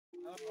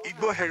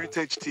Igbo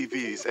Heritage TV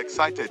is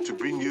excited to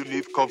bring you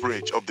live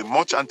coverage of the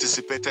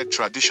much-anticipated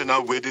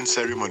traditional wedding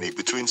ceremony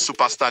between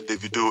superstar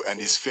Davido and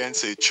his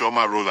fiancée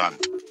Chioma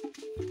Roland.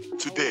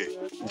 Today,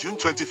 June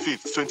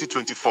 25,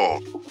 2024,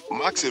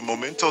 marks a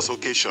momentous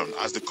occasion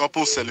as the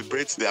couple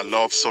celebrates their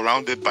love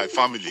surrounded by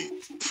family,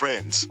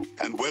 friends,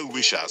 and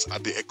well-wishers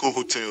at the Echo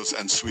Hotels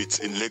and Suites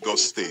in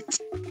Lagos State.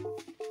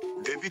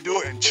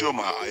 Davido and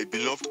Chioma are a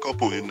beloved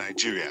couple in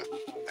Nigeria,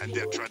 and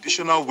their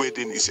traditional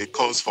wedding is a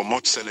cause for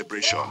much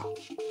celebration.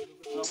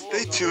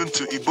 Stay tuned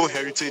to Igbo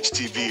Heritage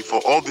TV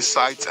for all the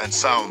sights and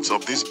sounds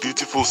of this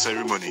beautiful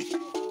ceremony.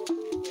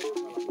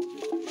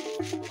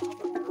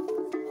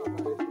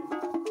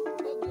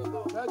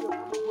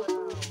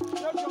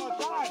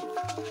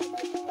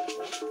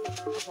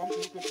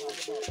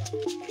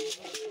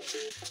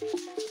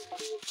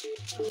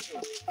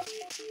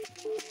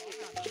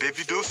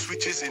 Davido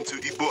switches into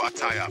Igbo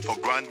attire for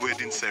grand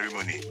wedding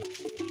ceremony.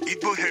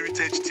 Igbo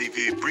Heritage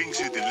TV brings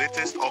you the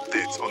latest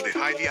updates on the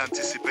highly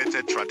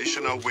anticipated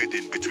traditional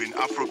wedding between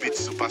Afrobeat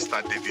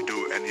superstar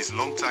Davido and his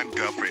longtime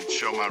girlfriend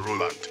Chioma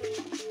Roland.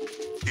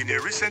 In a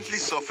recently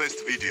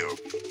surfaced video,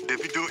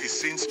 Davido is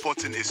seen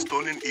sporting a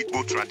stunning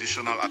Igbo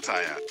traditional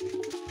attire.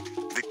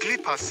 The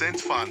clip has sent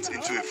fans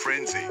into a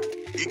frenzy,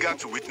 eager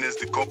to witness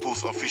the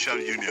couple's official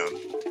union.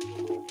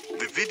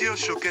 The video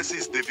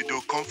showcases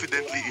Davido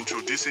confidently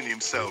introducing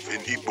himself in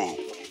Igbo,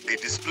 a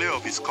display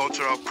of his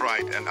cultural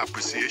pride and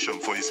appreciation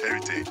for his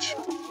heritage.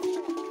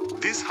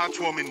 This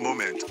heartwarming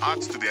moment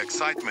adds to the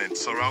excitement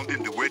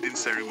surrounding the wedding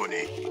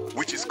ceremony,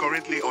 which is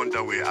currently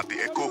underway at the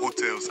Echo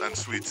Hotels and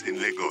Suites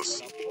in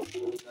Lagos.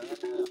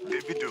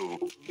 Davido,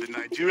 the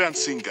Nigerian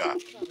singer,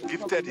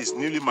 gifted his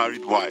newly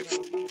married wife,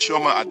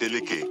 Chioma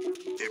Adeleke,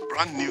 a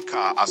brand new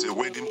car as a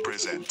wedding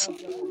present.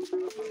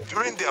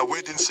 During their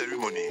wedding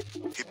ceremony,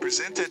 he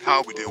presented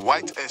her with a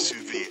white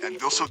SUV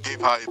and also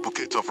gave her a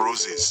bouquet of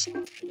roses.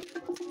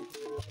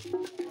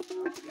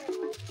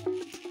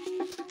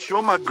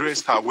 Chioma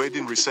graced her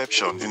wedding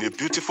reception in a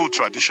beautiful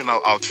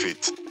traditional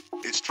outfit,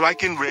 a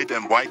striking red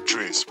and white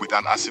dress with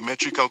an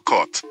asymmetrical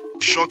cut,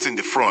 short in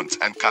the front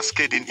and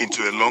cascading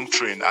into a long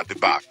train at the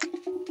back.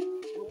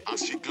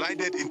 As she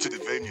glided into the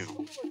venue,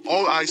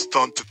 all eyes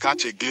turned to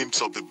catch a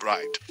glimpse of the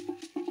bride.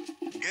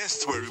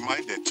 Guests were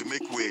reminded to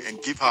make way and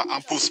give her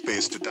ample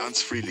space to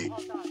dance freely.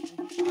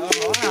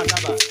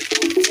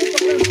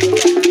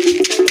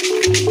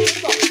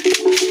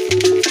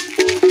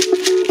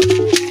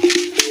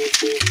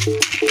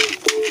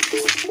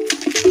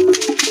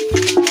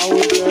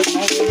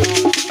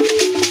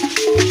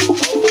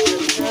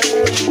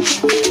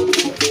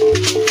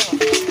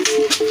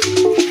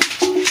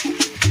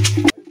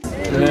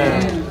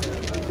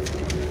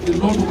 The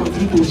Lord will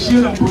continue to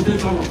shield and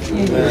protect all of you.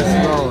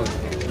 Yes, Lord.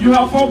 You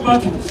have fought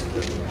battles.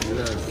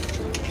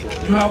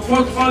 Yes. You have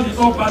fought all the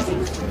top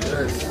battles.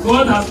 Yes.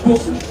 God has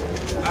spoken.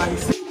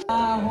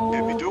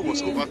 Davido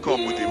was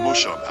overcome with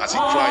emotion as he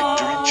cried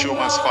during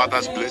Chioma's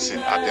father's blessing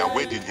at their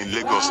wedding in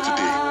Lagos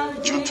today,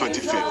 June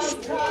 25th.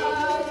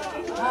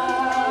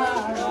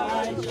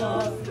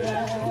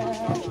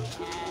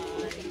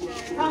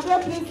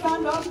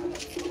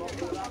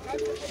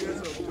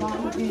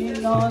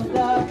 Counting on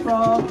the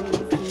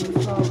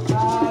promises of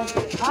God,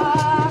 I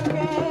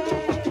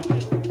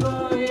can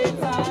go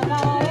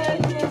eternal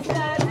ages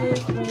that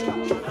is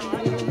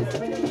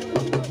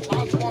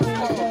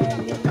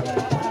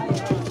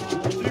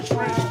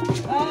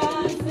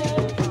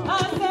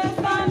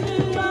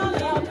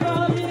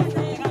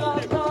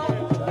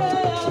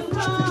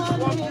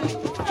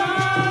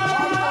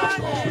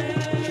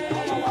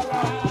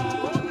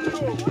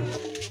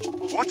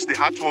Watch the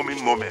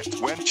heartwarming moment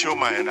when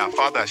Chioma and her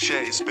father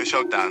share a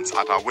special dance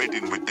at her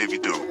wedding with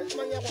Davido.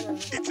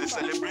 It's a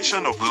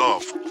celebration of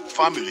love,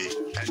 family,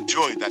 and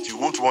joy that you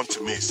won't want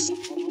to miss.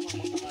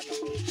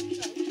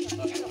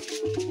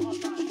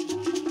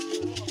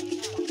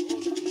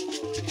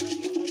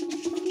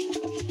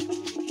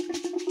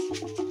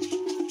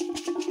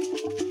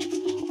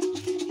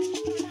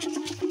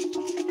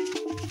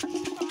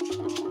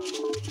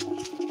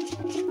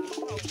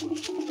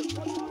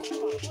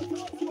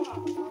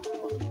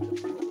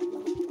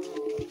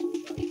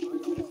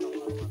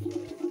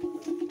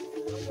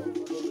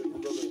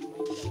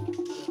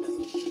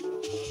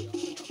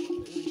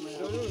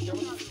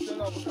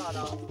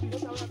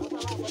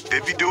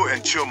 Davido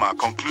and Chioma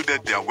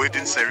concluded their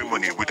wedding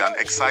ceremony with an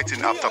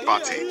exciting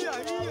after-party.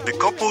 The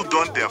couple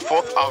donned their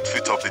fourth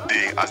outfit of the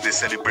day as they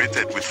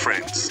celebrated with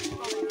friends.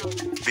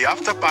 The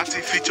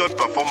after-party featured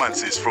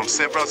performances from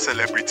several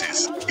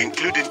celebrities,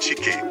 including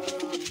Chike.